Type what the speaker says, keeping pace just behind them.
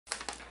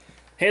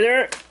Hey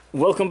there,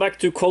 welcome back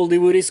to Coldy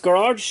Woody's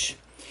garage.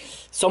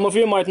 Some of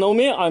you might know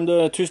me, I'm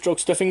the two-stroke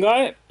stuffing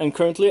guy, and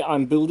currently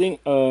I'm building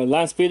a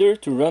land speeder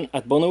to run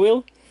at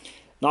Bonneville.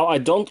 Now I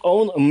don't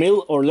own a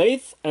mill or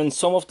lathe, and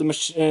some of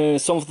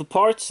the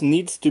parts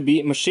needs to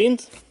be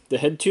machined, the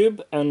head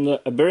tube and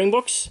a bearing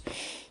box.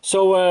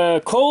 So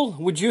Cole,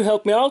 would you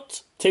help me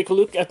out? Take a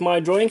look at my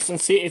drawings and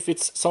see if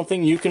it's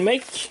something you can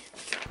make.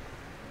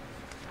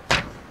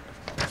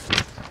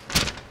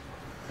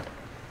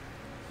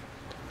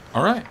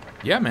 Alright,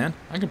 yeah man,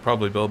 I could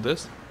probably build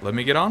this. Let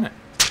me get on it.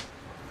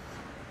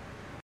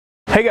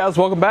 Hey guys,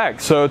 welcome back.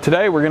 So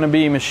today we're going to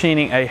be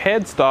machining a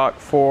headstock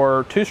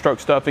for two-stroke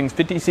stuffing's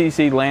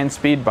 50cc land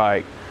speed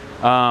bike.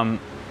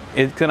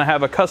 It's going to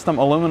have a custom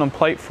aluminum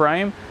plate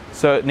frame,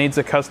 so it needs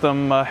a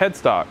custom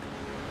headstock.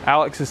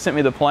 Alex has sent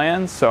me the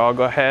plans, so I'll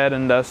go ahead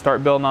and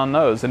start building on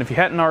those. And if you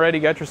hadn't already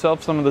got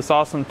yourself some of this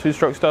awesome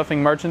two-stroke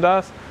stuffing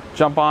merchandise,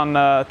 jump on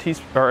his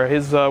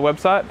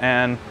website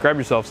and grab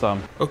yourself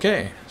some.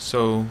 Okay,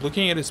 so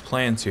looking at his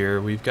plans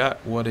here, we've got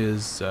what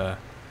is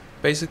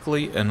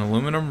basically an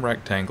aluminum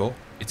rectangle.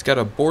 It's got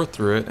a bore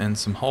through it and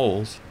some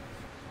holes.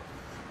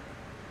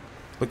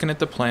 Looking at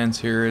the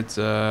plans here, it's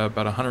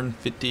about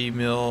 150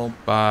 mil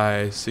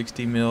by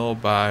 60 mil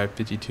by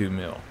 52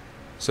 mil.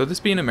 So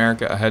this being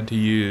America, I had to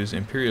use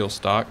imperial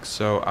stock,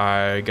 so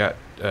I got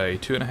a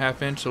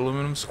 2.5 inch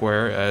aluminum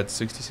square at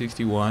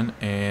 60/61,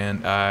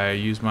 and I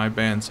used my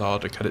bandsaw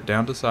to cut it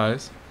down to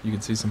size. You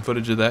can see some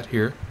footage of that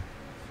here.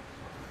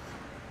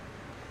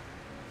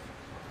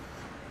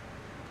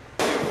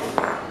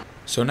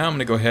 So now I'm going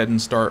to go ahead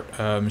and start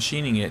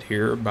machining it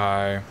here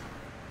by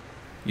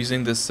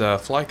using this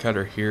fly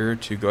cutter here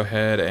to go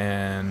ahead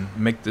and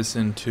make this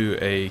into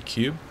a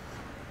cube.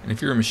 And if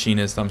you're a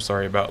machinist, I'm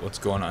sorry about what's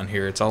going on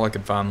here. It's all I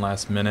could find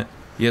last minute.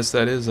 Yes,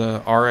 that is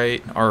a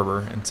R8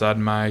 arbor inside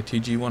my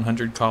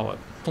TG100 collet.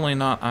 Definitely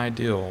not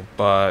ideal,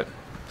 but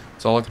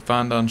it's all I could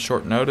find on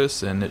short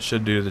notice, and it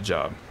should do the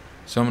job.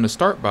 So I'm going to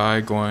start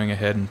by going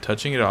ahead and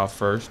touching it off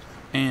first,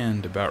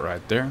 and about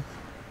right there.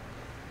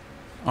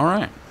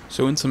 Alright,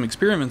 so in some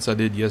experiments I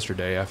did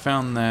yesterday, I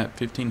found that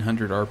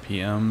 1500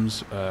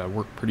 RPMs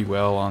work pretty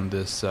well on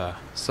this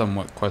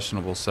somewhat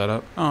questionable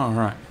setup.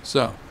 Alright,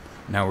 so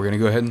now we're going to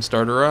go ahead and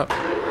start her up.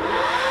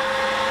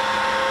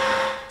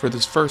 For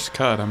this first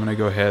cut, I'm going to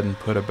go ahead and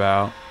put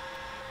about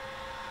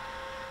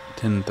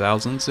 10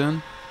 thousandths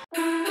in.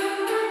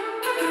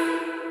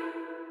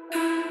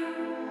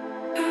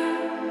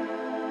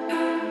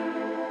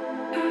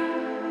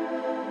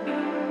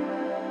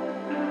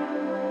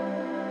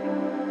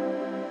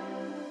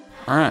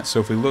 Alright, so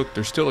if we look,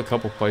 there's still a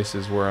couple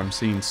places where I'm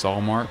seeing saw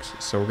marks,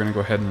 so we're going to go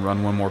ahead and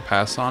run one more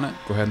pass on it.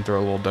 Go ahead and throw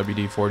a little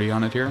WD-40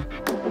 on it here.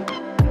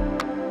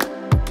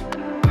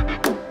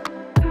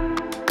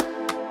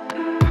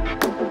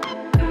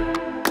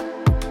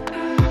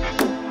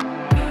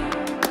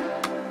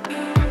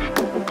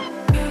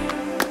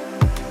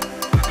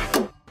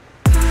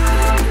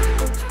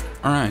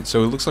 Alright,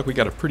 so it looks like we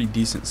got a pretty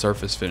decent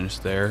surface finish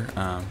there,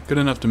 good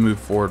enough to move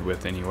forward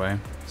with anyway.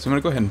 So I'm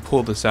going to go ahead and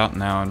pull this out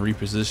now and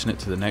reposition it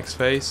to the next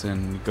face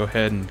and go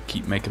ahead and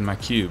keep making my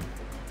cube.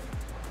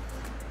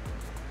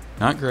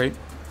 Not great,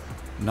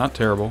 not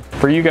terrible.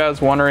 For you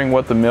guys wondering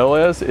what the mill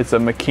is, it's a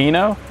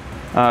Makino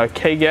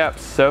K-Gap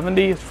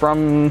 70. It's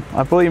from,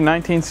 I believe,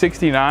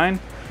 1969.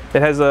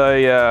 It has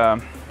a,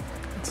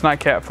 it's not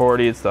Cat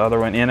 40, it's the other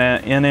one,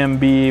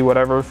 NMB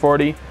whatever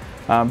 40,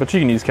 but you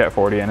can use Cat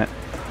 40 in it.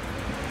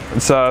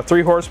 It's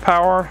 3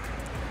 horsepower.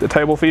 The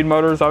table feed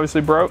motor is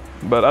obviously broke,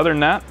 but other than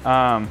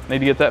that, need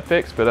to get that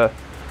fixed, but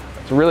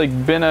it's really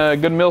been a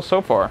good mill so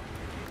far.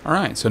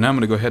 Alright, so now I'm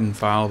going to go ahead and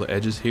file the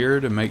edges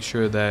here to make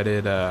sure that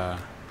it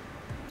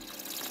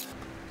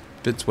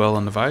fits well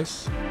in the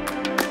vise.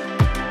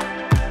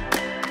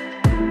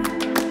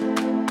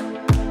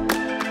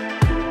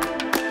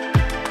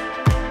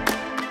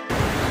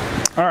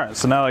 Alright,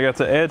 so now I got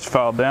the edge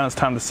filed down, it's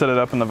time to set it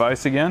up in the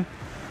vise again.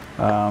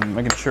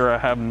 Making sure I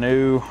have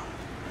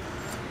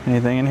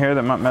anything in here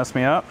that might mess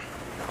me up.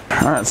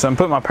 Alright, so I'm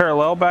putting my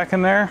parallel back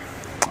in there.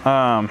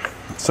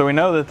 So we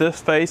know that this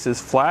face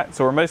is flat,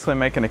 so we're basically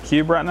making a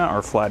cube right now,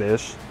 or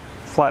flat-ish,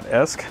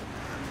 flat-esque.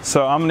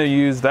 So I'm going to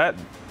use that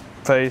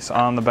face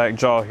on the back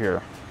jaw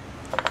here.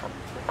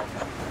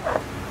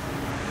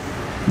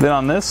 Then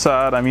on this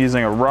side, I'm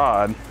using a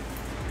rod.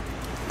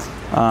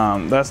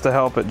 That's to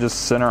help it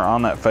just center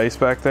on that face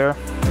back there.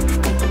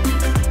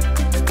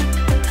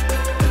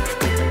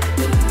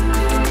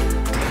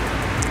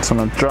 So I'm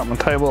going to drop my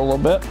table a little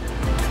bit.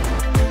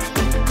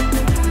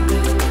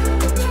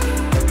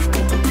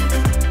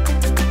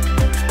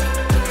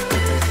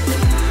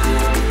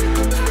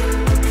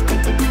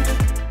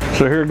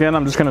 So here again,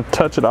 I'm just going to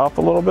touch it off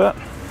a little bit.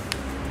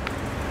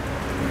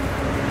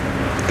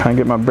 Kind of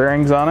get my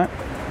bearings on it.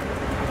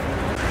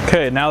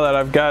 Okay, now that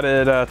I've got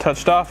it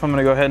touched off, I'm going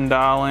to go ahead and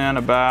dial in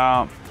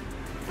about,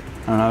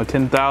 I don't know,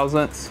 10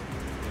 thousandths.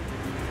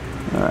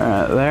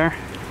 Right there.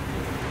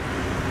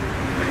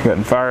 Go ahead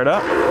and fire it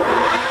up.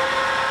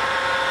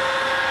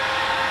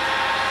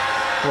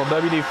 A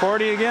little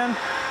WD-40 again.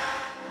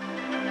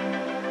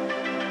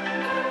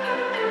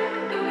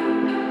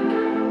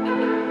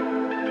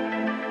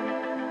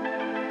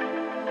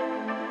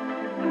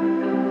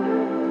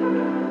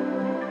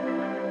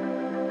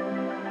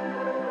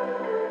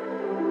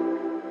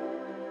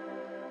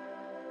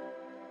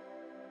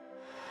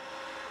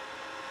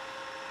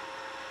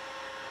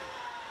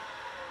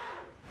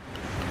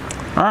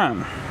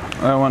 Alright,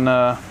 that one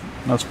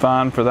was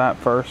fine for that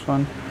first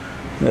one.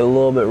 A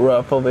little bit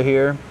rough over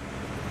here.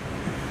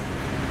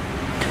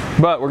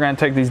 But we're going to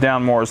take these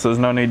down more, so there's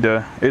no need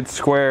to, it's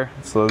square,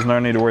 so there's no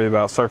need to worry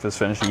about surface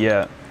finish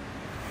yet.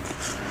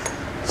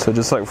 So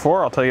just like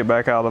before, I'll take it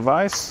back out of the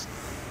vise,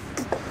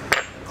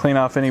 clean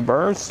off any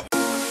burrs.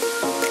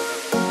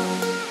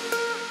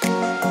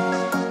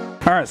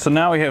 Alright, so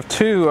now we have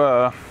two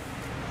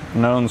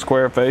known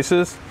square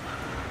faces.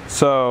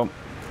 So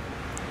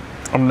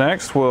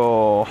next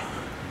we'll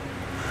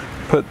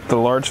put the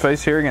large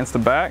face here against the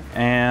back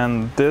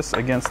and this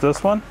against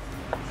this one.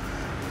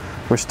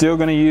 We're still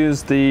going to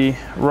use the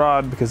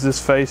rod because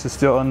this face is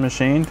still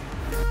unmachined.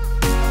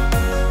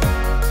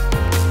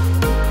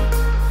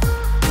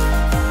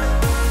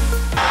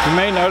 You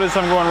may notice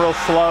I'm going real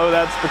slow.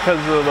 That's because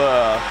of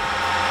the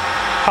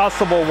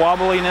possible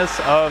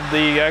wobbliness of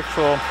the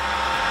actual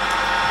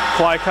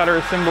fly cutter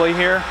assembly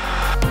here.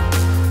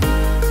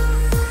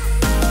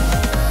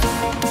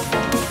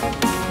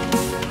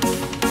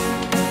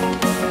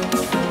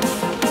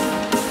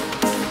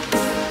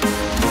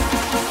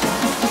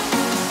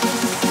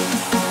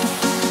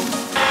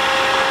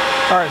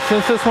 Alright,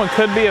 since this one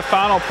could be a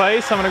final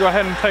face, I'm going to go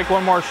ahead and take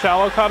one more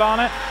shallow cut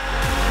on it.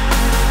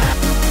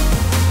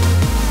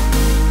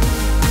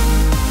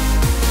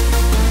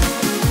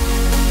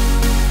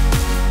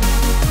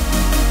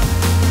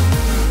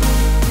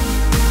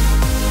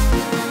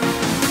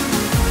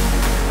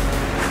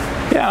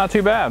 Yeah, not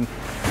too bad.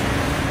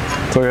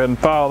 So go ahead and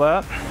file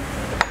that.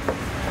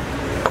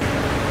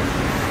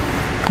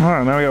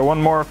 Alright, now we got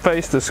one more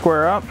face to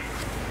square up.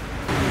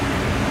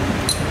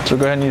 So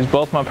go ahead and use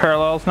both my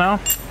parallels now,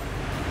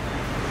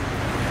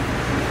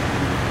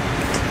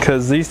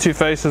 because these two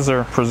faces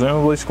are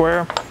presumably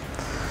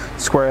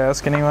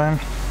square-esque anyway.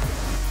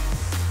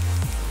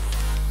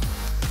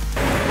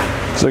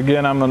 So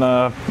again, I'm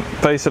gonna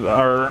face it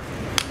or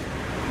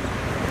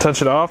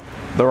touch it off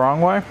the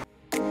wrong way.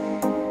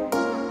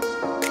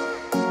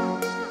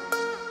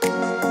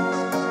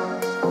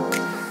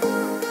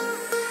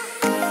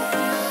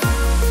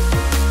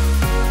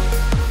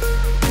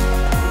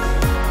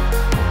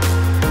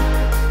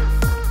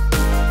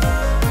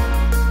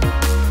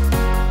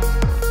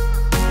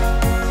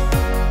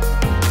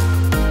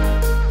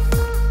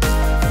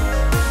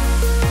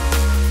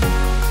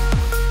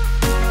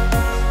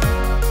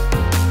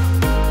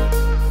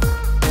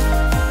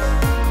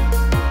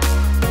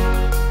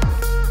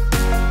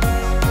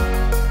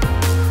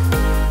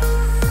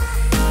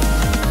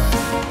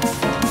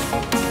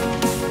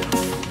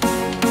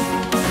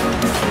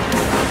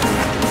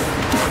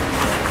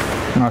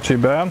 Not too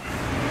bad.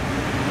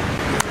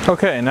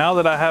 Okay, now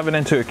that I have it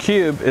into a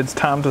cube, it's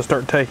time to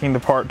start taking it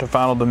apart to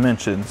final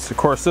dimensions. Of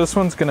course, this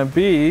one's going to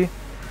be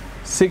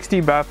 60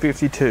 by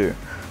 52.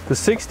 The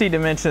 60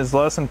 dimension is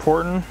less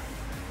important,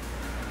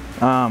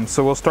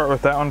 so we'll start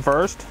with that one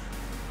first,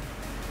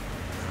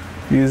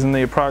 using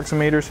the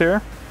approximators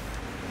here.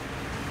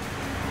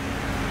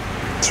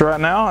 So right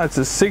now, it's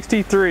a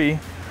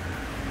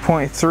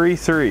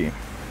 63.33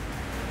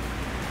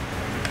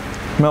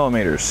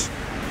 millimeters.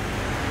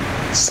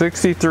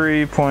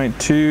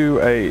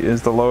 63.28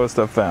 is the lowest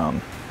I've found.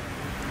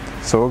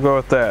 So we'll go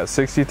with that,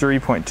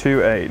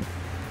 63.28.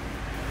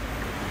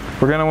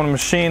 We're going to want to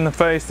machine the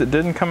face that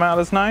didn't come out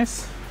as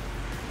nice.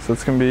 So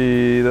it's going to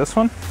be this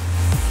one.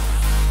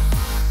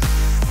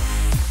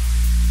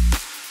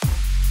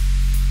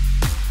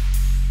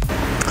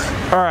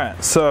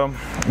 Alright, so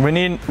we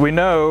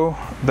know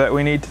that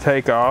we need to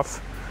take off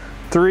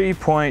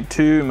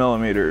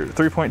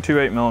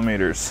 3.28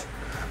 millimeters.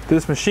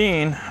 This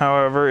machine,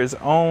 however, is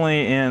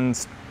only in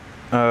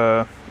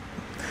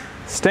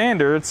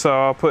standard, so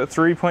I'll put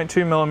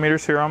 3.2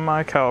 millimeters here on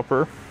my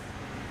caliper.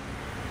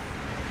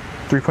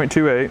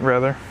 3.28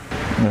 rather.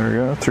 There we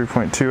go,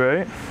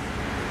 3.28.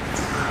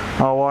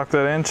 I'll lock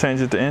that in,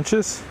 change it to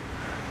inches.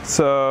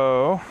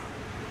 So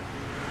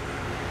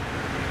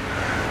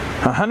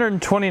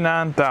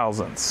 129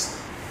 thousandths.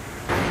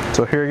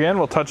 So here again,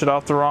 we'll touch it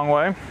off the wrong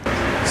way.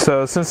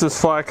 So since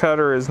this fly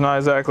cutter is not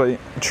exactly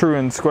true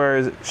and square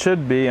as it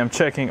should be, I'm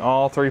checking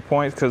all 3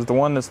 points because the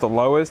one that's the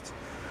lowest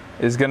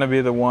is going to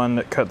be the one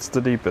that cuts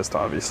the deepest,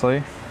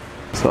 obviously.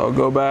 So I'll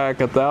go back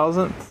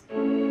 1,000th.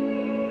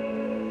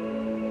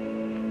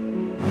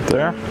 Right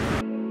there.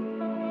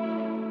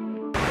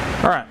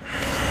 Alright.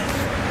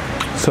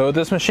 So with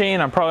this machine,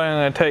 I'm probably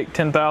going to take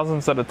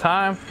 10,000ths at a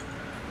time.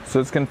 So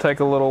it's going to take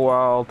a little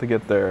while to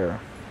get there.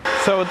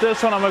 So with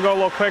this one, I'm going to go a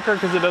little quicker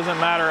because it doesn't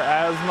matter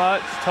as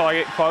much until I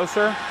get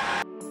closer.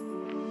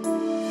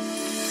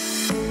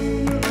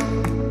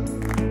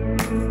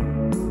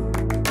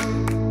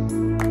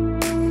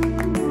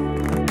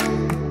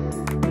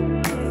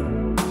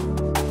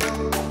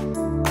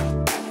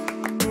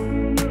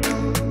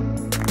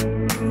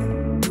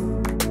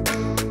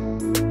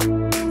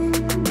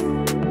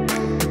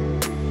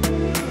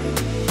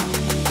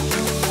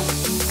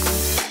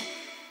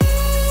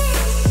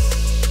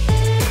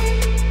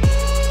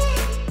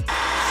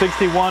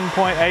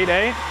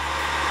 $61.88.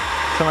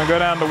 So I'm going to go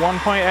down to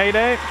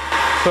 1.88.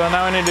 So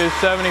now we need to do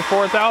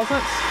 74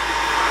 thousandths.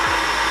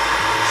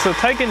 So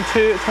taking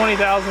 20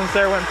 thousandths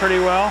there went pretty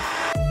well.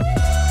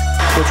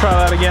 We'll try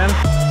that again.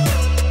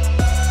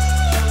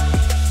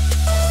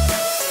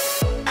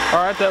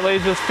 All right, that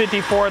leaves us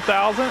 54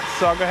 thousandths.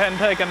 So I'll go ahead and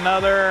take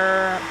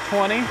another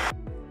 20.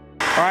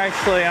 Or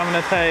actually, I'm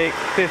gonna take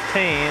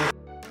 15.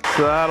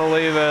 So that'll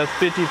leave us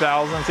 50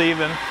 thousandths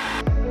even.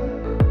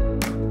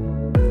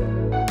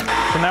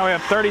 So now we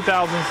have 30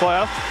 thousandths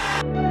left.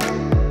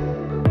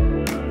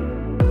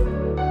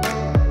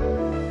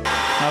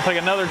 I'll take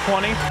another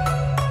 20.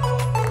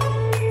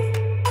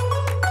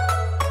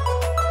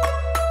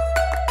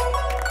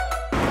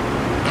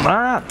 All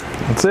right,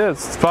 that's it.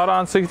 Spot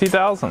on 60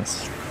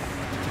 thousandths.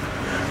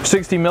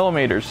 60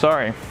 millimeters,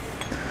 sorry.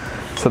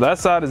 So that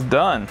side is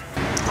done.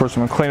 Of course,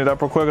 I'm gonna clean it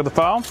up real quick with the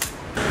file.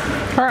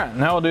 All right,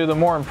 now we'll do the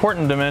more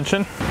important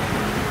dimension.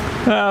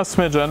 A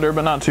smidge under,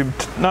 but not too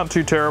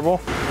terrible.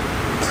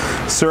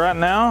 So right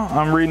now,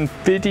 I'm reading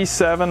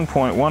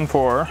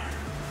 57.14,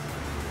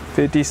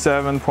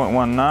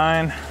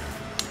 57.19,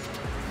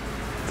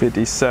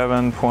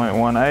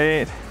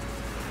 57.18,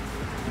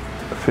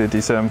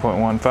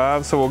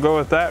 57.15. So we'll go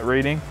with that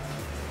reading.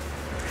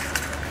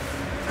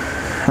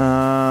 We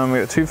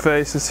got two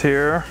faces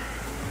here.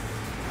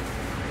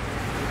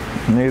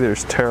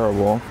 Neither's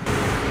terrible.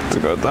 So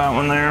go with that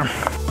one there.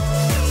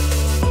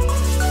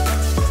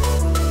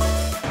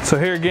 So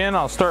here again,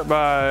 I'll start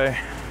by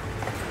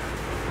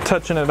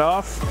touching it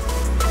off.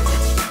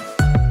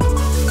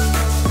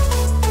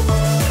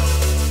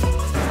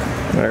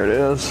 There it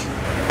is.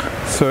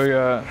 So we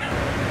got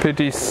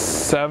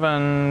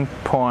 57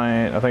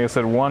 point, I think I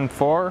said 14.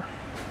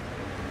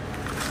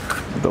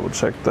 Double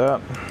check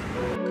that.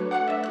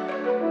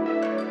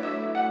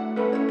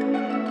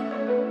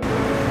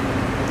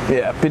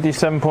 Yeah,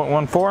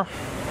 57.14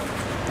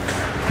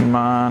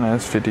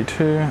 minus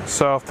 52.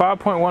 So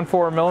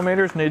 5.14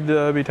 millimeters need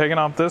to be taken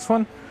off this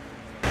one.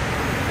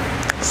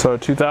 So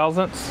 2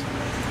 thousandths,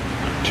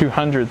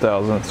 200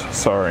 thousandths,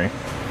 sorry.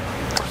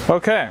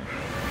 Okay.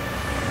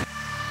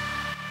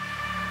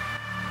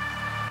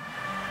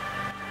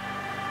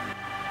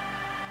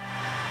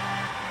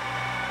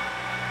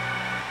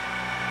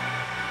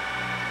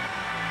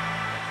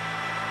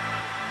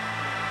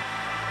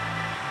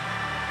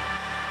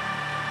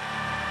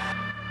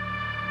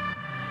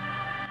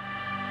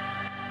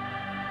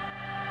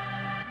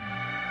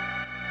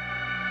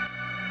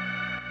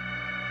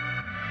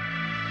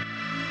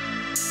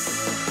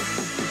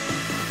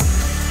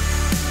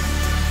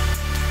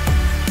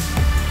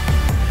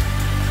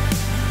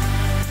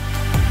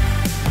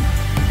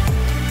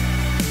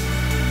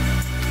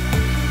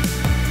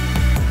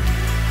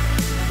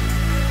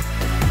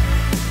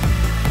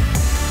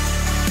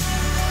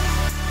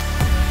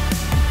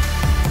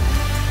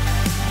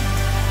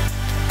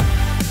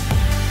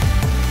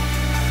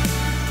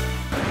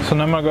 So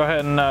now I'm gonna go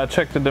ahead and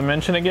check the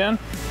dimension again.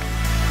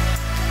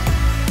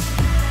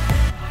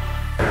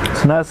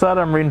 So on that side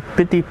I'm reading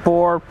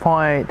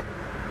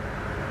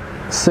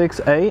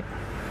 54.68.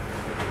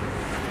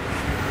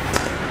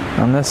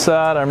 On this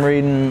side I'm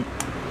reading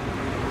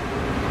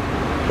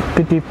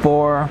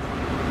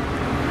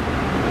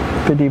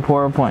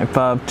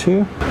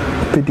 54.52,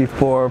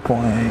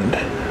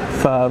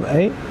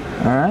 54.58,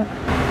 all right,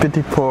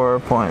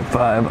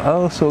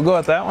 54.50. So we'll go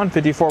with that one,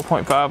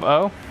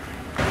 54.50.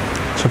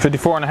 So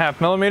 54.5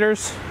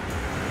 millimeters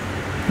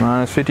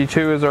minus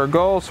 52 is our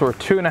goal, so we're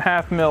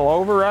 2.5 mil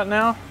over right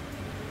now,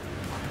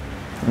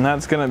 and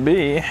that's going to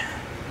be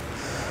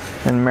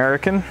in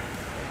American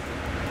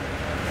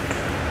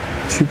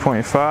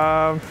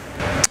 2.5,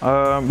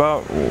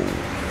 about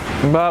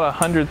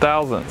 100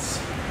 thousandths.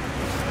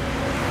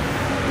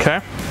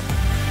 Okay.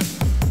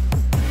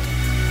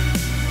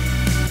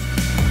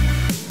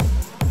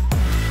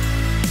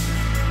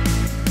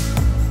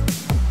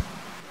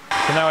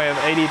 So now we have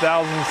 80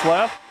 thousandths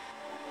left.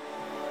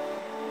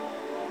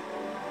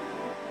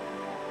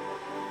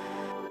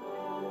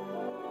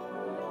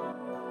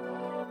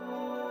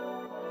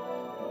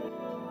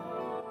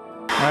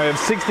 Now we have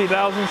 60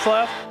 thousandths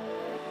left.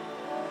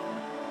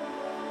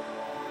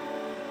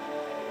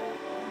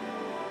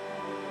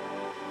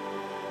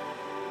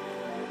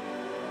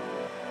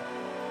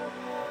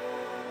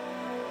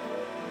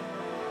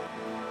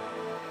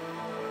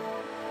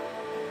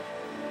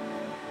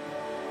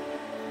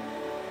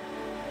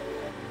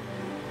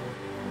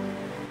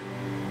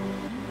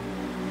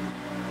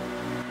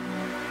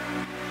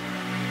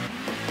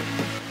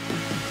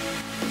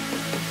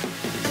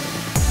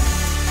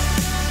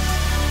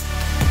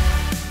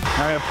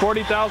 I have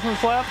 40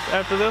 thousandths left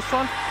after this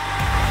one.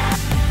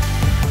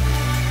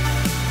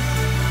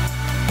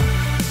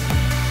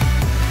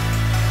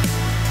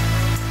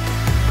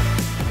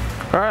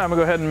 All right, I'm gonna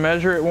go ahead and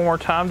measure it one more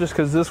time just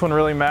because this one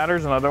really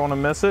matters and I don't want to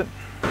miss it.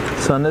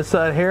 So on this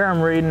side here,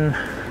 I'm reading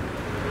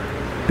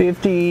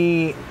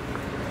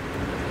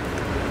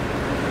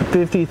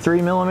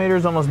 53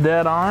 millimeters, almost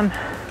dead on.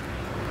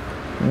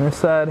 On this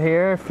side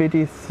here,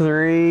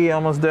 53,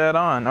 almost dead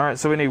on. All right,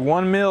 so we need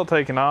 1 mil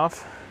taken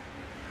off,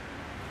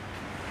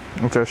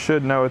 which I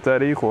should know what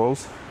that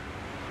equals,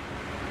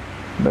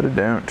 but I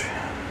don't.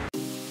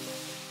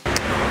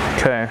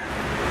 Okay,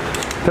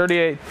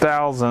 38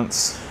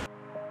 thousandths.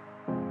 So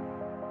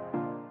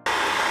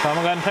I'm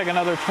gonna go ahead and take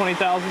another 20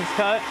 thousandths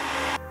cut.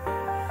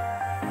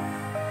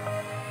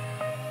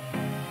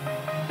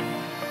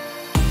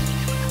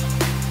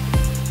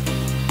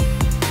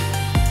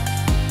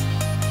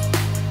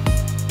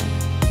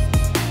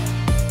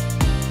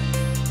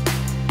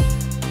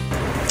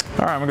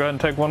 All right, I'm gonna go ahead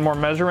and take one more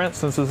measurement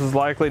since this is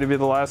likely to be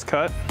the last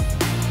cut.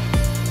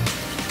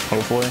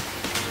 Hopefully.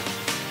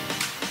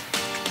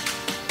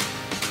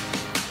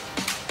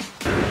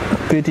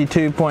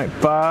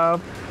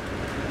 52.5.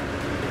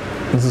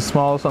 This is the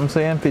smallest I'm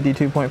seeing,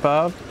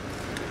 52.5.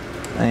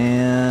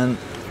 And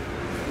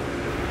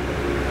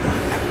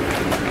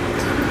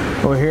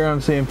over here I'm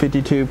seeing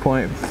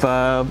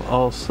 52.5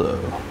 also.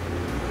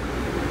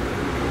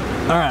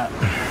 All right,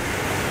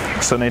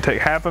 so I need to take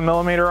half a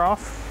millimeter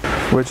off,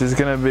 which is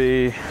gonna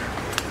be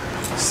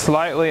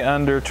slightly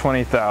under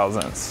 20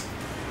 thousandths.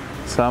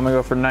 So I'm gonna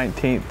go for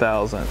 19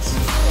 thousandths.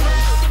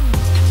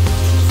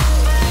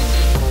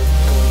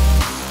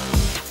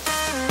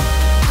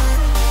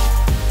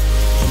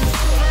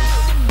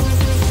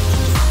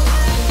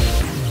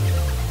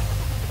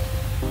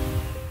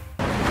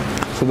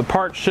 So the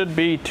part should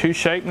be 2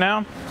 shaped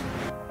now.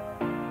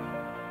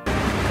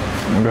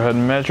 I'll go ahead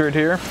and measure it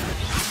here.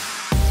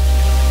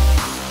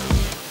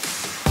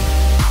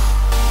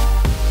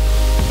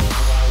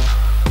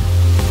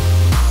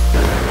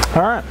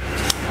 All right,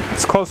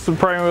 it's close to the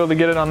printing wheel to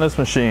get it on this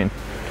machine.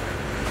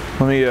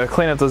 Let me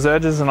clean up those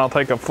edges and I'll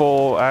take a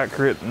full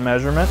accurate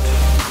measurement.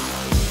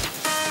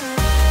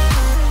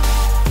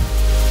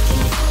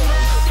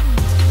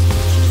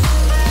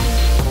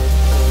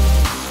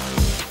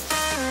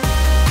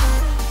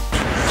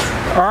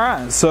 All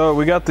right, so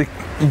we got the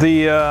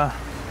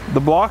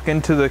block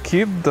into the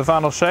cube, the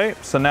final shape.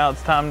 So now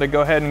it's time to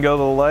go ahead and go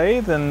to the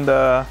lathe and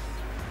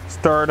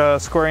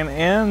start squaring the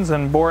ends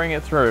and boring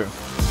it through.